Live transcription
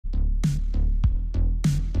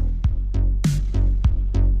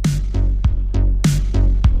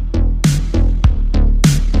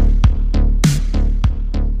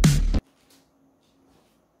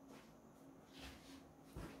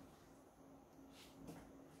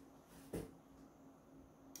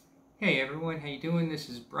Hey everyone, how you doing? This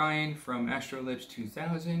is Brian from Astro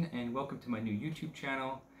 2000 and welcome to my new YouTube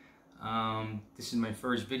channel. This is my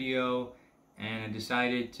first video and I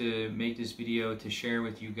decided to make this video to share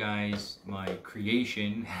with you guys my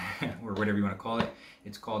creation or whatever you want to call it.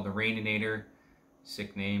 It's called the Raininator.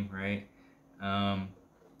 Sick name, right?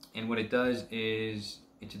 And what it does is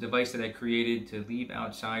it's a device that I created to leave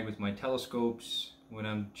outside with my telescopes when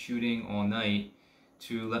I'm shooting all night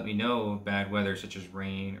to let me know of bad weather such as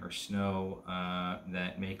rain or snow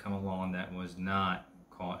that may come along that was not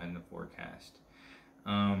caught in the forecast.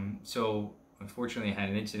 So unfortunately I had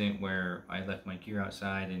an incident where I left my gear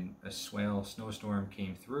outside and a snowstorm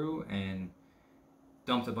came through and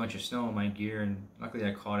dumped a bunch of snow on my gear, and luckily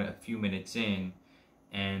I caught it a few minutes in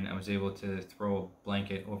and I was able to throw a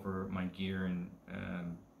blanket over my gear and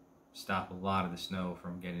stop a lot of the snow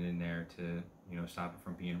from getting in there to stop it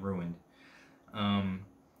from being ruined.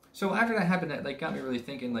 So after that happened, that got me really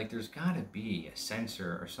thinking, there's gotta be a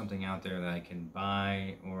sensor or something out there that I can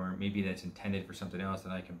buy, or maybe that's intended for something else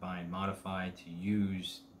that I can buy and modify to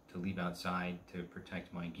use to leave outside to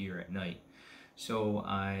protect my gear at night. So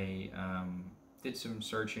I did some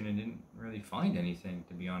searching and didn't really find anything,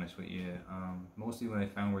 to be honest with you. Mostly what I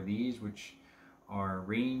found were these, which are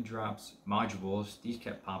Raindrops modules. These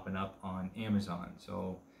kept popping up on Amazon.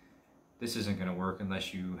 So this isn't going to work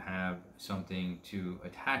unless you have something to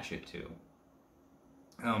attach it to.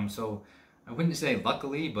 So I wouldn't say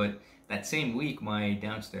luckily, but that same week my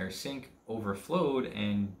downstairs sink overflowed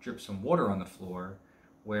and dripped some water on the floor,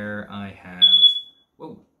 where I have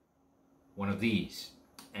one of these.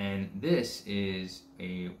 And this is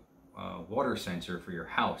a water sensor for your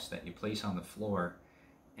house that you place on the floor.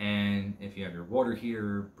 And if you have your water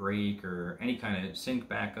heater break or any kind of sink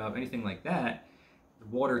backup, anything like that, the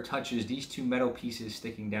water touches these two metal pieces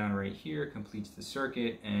sticking down right here, completes the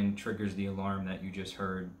circuit, and triggers the alarm that you just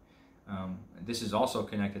heard. This is also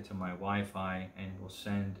connected to my Wi-Fi and will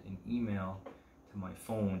send an email to my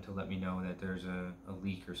phone to let me know that there's a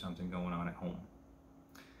leak or something going on at home.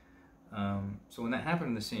 So when that happened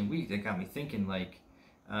in the same week, that got me thinking,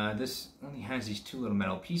 this only has these two little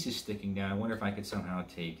metal pieces sticking down. I wonder if I could somehow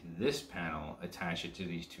take this panel, attach it to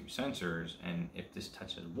these two sensors, and if this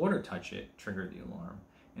touches water, trigger the alarm.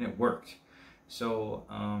 And it worked. So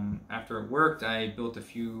after it worked, I built a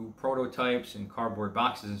few prototypes and cardboard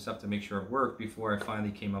boxes and stuff to make sure it worked before I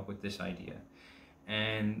finally came up with this idea.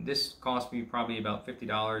 And this cost me probably about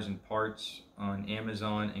 $50 in parts on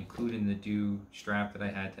Amazon, including the strap that I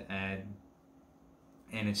had to add.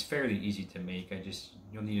 And it's fairly easy to make.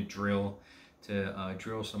 You'll need a drill to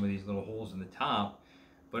drill some of these little holes in the top.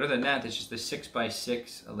 But other than that, it's just a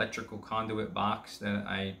 6x6 electrical conduit box that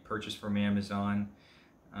I purchased from Amazon.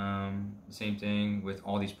 Same thing with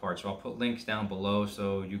all these parts. So I'll put links down below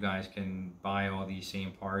so you guys can buy all these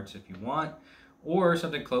same parts if you want, or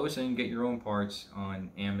something close and get your own parts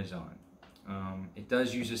on Amazon. It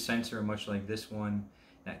does use a sensor much like this one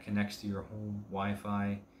that connects to your home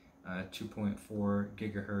Wi-Fi. 2.4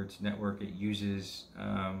 gigahertz network it uses.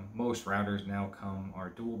 Most routers now are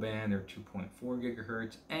dual band. They're 2.4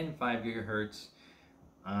 gigahertz and 5 gigahertz.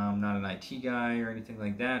 I'm not an IT guy or anything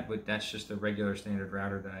like that, but that's just the regular standard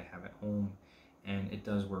router that I have at home, and it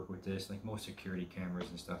does work with this. Like most security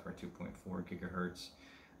cameras and stuff are 2.4 gigahertz,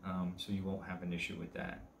 so you won't have an issue with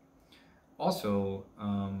that. Also,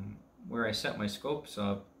 where I set my scopes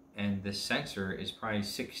up, and this sensor is probably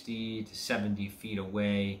 60 to 70 feet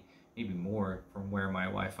away, maybe more, from where my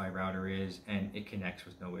Wi-Fi router is, and it connects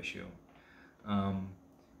with no issue.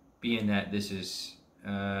 Being that this is,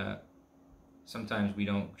 sometimes we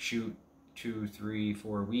don't shoot 2, 3,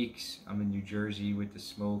 4 weeks. I'm in New Jersey with the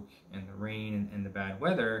smoke and the rain and the bad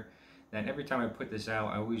weather, that every time I put this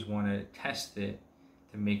out, I always want to test it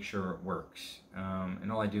to make sure it works.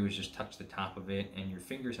 And all I do is just touch the top of it, and your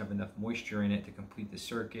fingers have enough moisture in it to complete the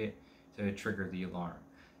circuit to trigger the alarm.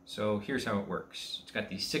 So here's how it works. It's got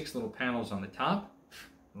these 6 little panels on the top.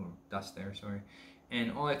 Oh, dust there, sorry.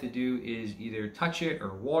 And all I have to do is either touch it,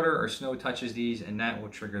 or water or snow touches these, and that will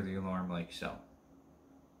trigger the alarm like so.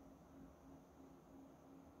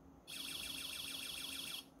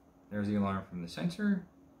 There's the alarm from the sensor,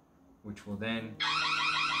 which will then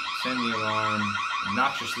send the alarm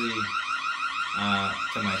obnoxiously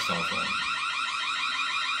to my cell phone.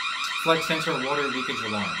 Flood sensor water leakage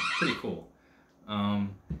alarm. Pretty cool.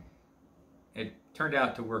 It turned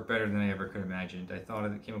out to work better than I ever could have imagined. I thought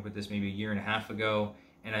I came up with this maybe a year and a half ago,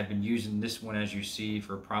 and I've been using this one, as you see,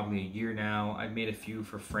 for probably a year now. I've made a few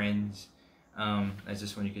for friends, as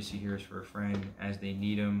this one you can see here is for a friend as they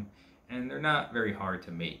need them, and they're not very hard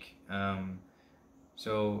to make.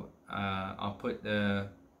 So I'll put the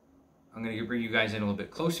I'm going to bring you guys in a little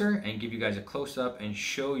bit closer and give you guys a close-up and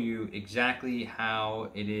show you exactly how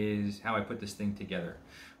it is, how I put this thing together.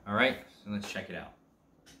 All right, so let's check it out.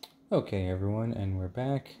 Okay, everyone, and we're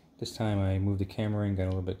back. This time I moved the camera and got a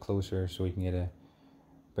little bit closer so we can get a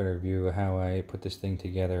better view of how I put this thing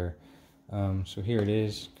together. So here it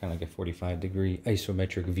is, kind of like a 45-degree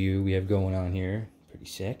isometric view we have going on here. Pretty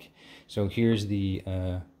sick. So here's the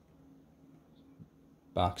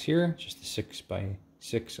box here, just a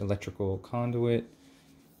 6x6 electrical conduit.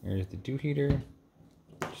 Here's the dew heater.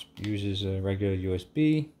 Just uses a regular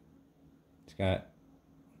USB. It's got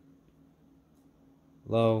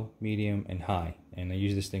low, medium, and high. And I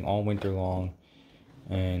use this thing all winter long,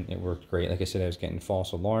 and it worked great. Like I said, I was getting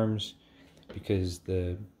false alarms because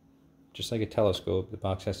just like a telescope, the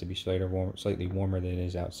box has to be slightly warmer than it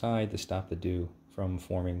is outside to stop the dew from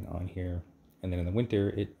forming on here. And then in the winter,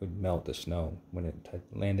 it would melt the snow when it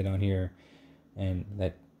landed on here. And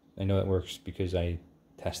that, I know it works because I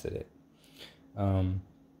tested it. All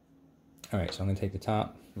right, so I'm gonna take the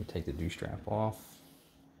top, I'm gonna take the dew strap off.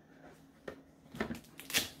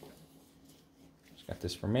 Just got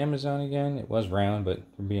this from Amazon again. It was round, but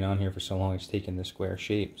from being on here for so long, it's taken the square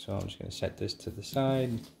shape. So I'm just gonna set this to the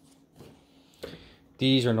side.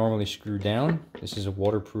 These are normally screwed down. This is a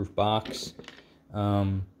waterproof box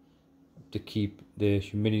to keep the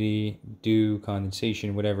humidity, dew,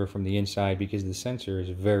 condensation, whatever from the inside, because the sensor is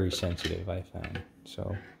very sensitive, I found.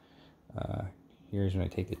 So here's when I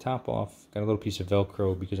take the top off. Got a little piece of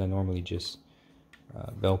velcro because I normally just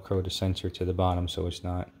velcro the sensor to the bottom so it's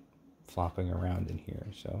not flopping around in here.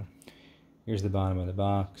 So here's the bottom of the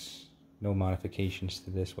box. No modifications to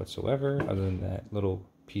this whatsoever other than that little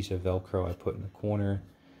piece of velcro I put in the corner.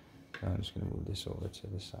 I'm just going to move this over to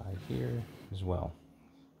the side here as well.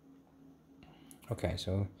 Okay,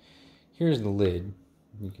 so here's the lid.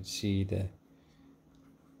 You can see the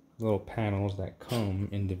little panels that come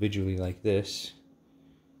individually like this,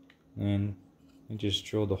 and I just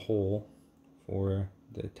drilled a hole for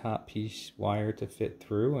the top piece wire to fit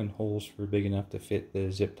through and holes for big enough to fit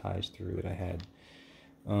the zip ties through that I had.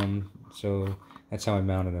 So that's how I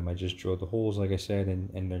mounted them. I just drilled the holes, like I said,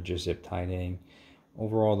 and they're just zip tied in.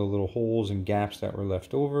 Overall, the little holes and gaps that were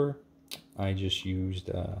left over, I just used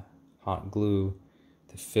hot glue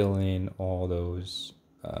to fill in all those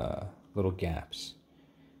little gaps.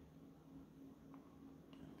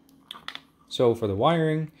 So for the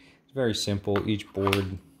wiring, it's very simple. Each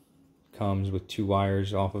board comes with 2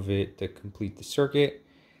 wires off of it to complete the circuit.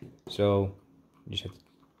 So you just have to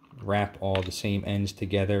wrap all the same ends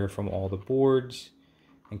together from all the boards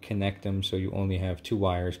and connect them so you only have 2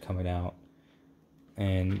 wires coming out.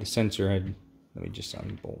 And the sensor had, let me just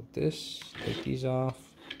unbolt this, take these off.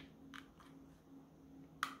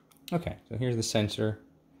 Okay, so here's the sensor.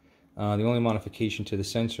 The only modification to the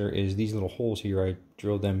sensor is these little holes here. I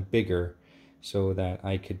drilled them bigger so that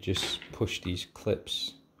I could just push these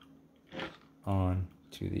clips on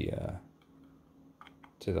to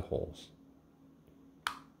the holes.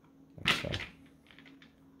 Like so.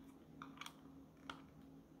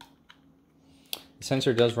 The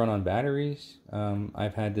sensor does run on batteries.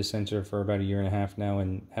 I've had this sensor for about 1.5 years now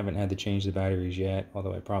and haven't had to change the batteries yet,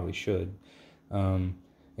 although I probably should.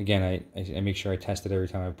 Again, I make sure I test it every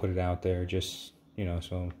time I put it out there, just, you know,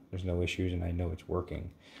 so there's no issues and I know it's working.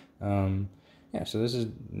 Yeah, so this is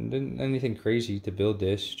anything crazy to build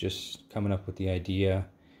this, just coming up with the idea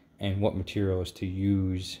and what materials to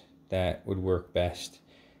use that would work best.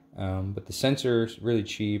 But the sensor is really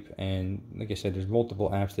cheap, and like I said, there's multiple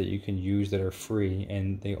apps that you can use that are free,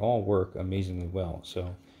 and they all work amazingly well.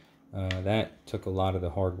 So that took a lot of the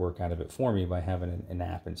hard work out of it for me by having an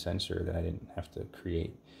app and sensor that I didn't have to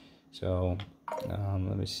create. So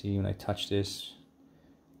let me see, when I touch this,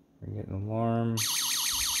 I get an alarm.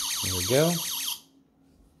 There we go.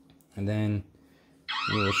 And then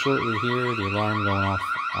you will shortly hear the alarm going off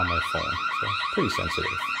on my phone. So it's pretty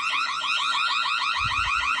sensitive.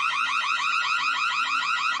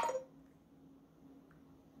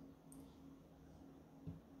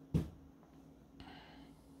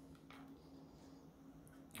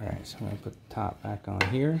 Alright, so I'm going to put the top back on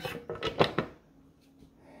here.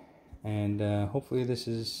 And hopefully this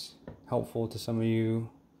is helpful to some of you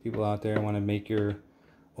people out there who want to make your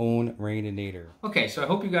own Raininator. Okay, so I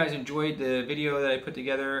hope you guys enjoyed the video that I put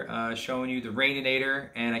together showing you the Raininator,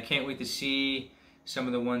 and I can't wait to see some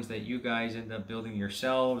of the ones that you guys end up building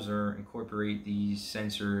yourselves or incorporate these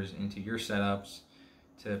sensors into your setups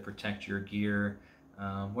to protect your gear.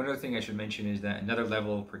 One other thing I should mention is that another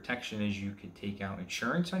level of protection is you could take out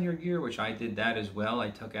insurance on your gear, which I did that as well. I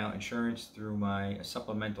took out insurance through my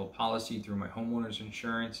supplemental policy through my homeowner's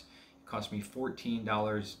insurance. It costs me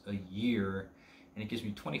 $14 a year, and it gives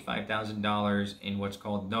me $25,000 in what's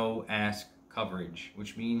called no ask coverage,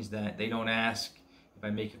 which means that they don't ask if I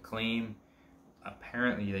make a claim.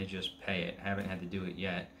 Apparently they just pay it. I haven't had to do it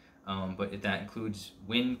yet, but that includes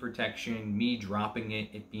wind protection, me dropping it,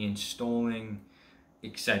 it being stolen,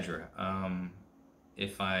 etc.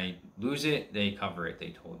 If I lose it, they cover it, they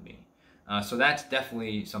told me. So that's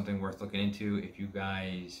definitely something worth looking into. If you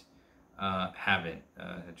guys haven't,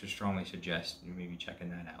 I just strongly suggest you maybe checking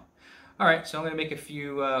that out. All right, so I'm gonna make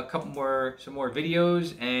some more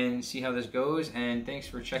videos and see how this goes. And thanks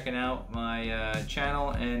for checking out my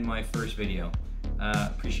channel and my first video.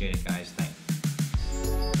 Appreciate it, guys. Thanks.